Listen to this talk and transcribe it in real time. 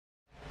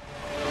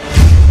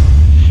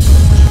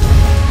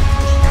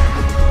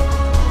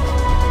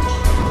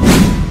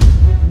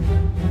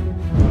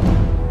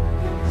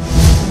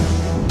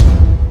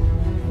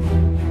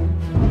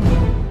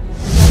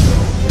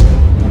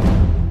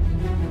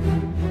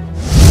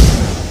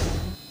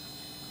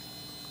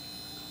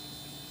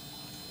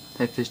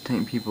Hey fish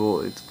tank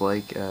people, it's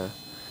Blake. I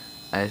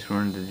just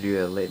wanted to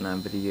do a late night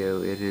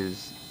video. It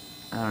is,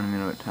 I don't even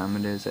know what time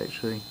it is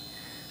actually.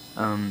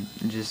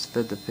 Just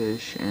fed the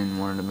fish and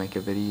wanted to make a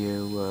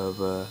video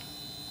of,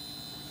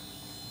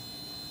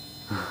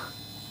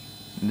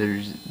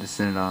 there's the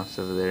send-offs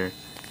over there.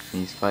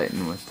 And he's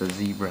fighting with the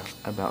zebra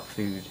about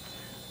food.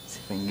 Let's see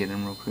if I can get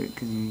him real quick,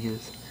 cause he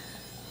is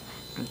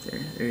right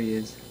there. There he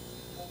is.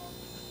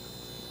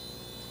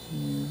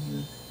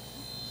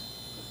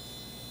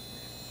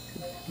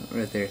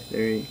 Right there.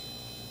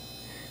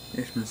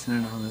 There's my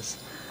send-offs.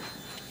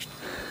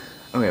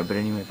 Okay, but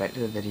anyway, back to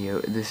the video.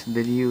 This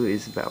video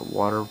is about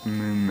water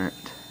movement,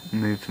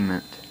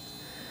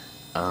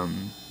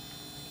 and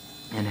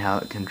how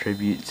it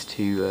contributes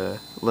to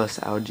less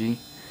algae.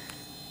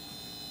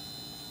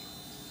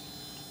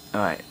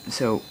 Alright,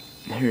 so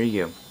here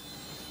you go.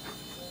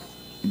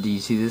 Do you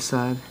see this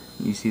side?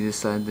 You see this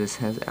side? This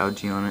has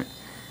algae on it.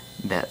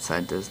 That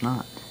side does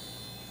not.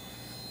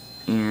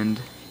 And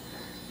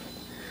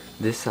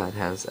this side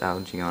has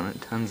algae on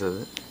it, tons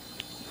of it.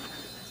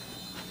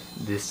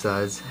 This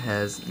side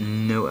has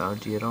no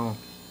algae at all,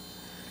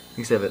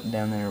 except it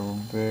down there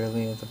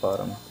barely at the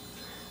bottom.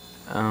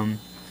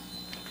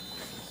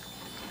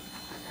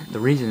 The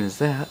reason is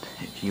that,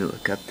 if you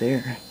look up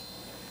there,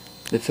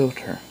 the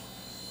filter,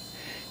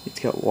 it's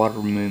got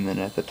water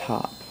movement at the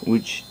top,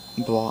 which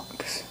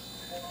blocks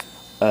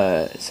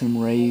some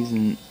rays,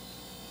 and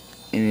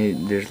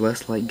there's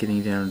less light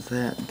getting down to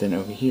that than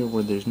over here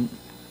where there's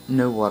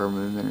no water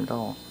movement at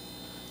all.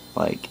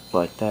 Like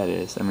that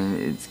is. I mean,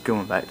 it's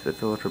going back to the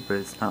filter, but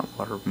it's not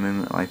water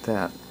movement like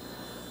that.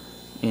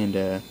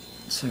 And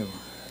so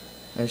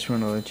I just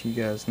want to let you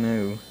guys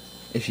know,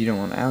 if you don't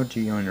want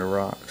algae on your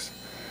rocks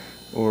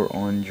or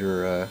on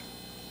your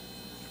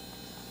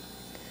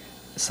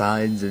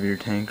sides of your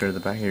tank or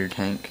the back of your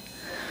tank,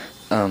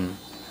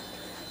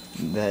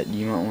 that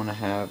you might want to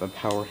have a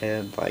power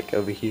head like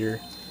over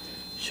here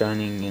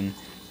shining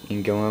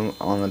and going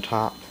on the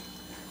top,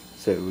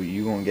 so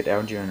you won't get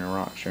algae on your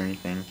rocks or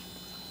anything,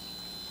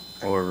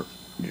 or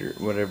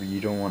whatever you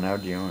don't want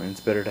algae on. It's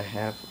better to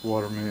have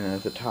water movement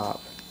at the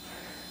top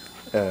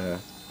to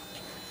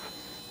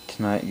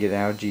not get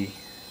algae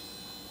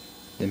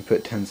than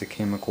put tons of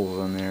chemicals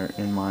on there,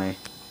 in my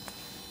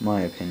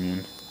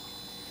opinion.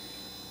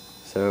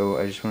 So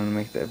I just wanted to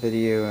make that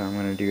video. I'm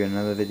going to do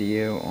another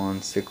video on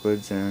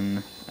cichlids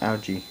and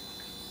algae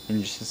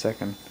in just a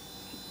second.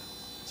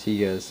 See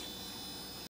you guys.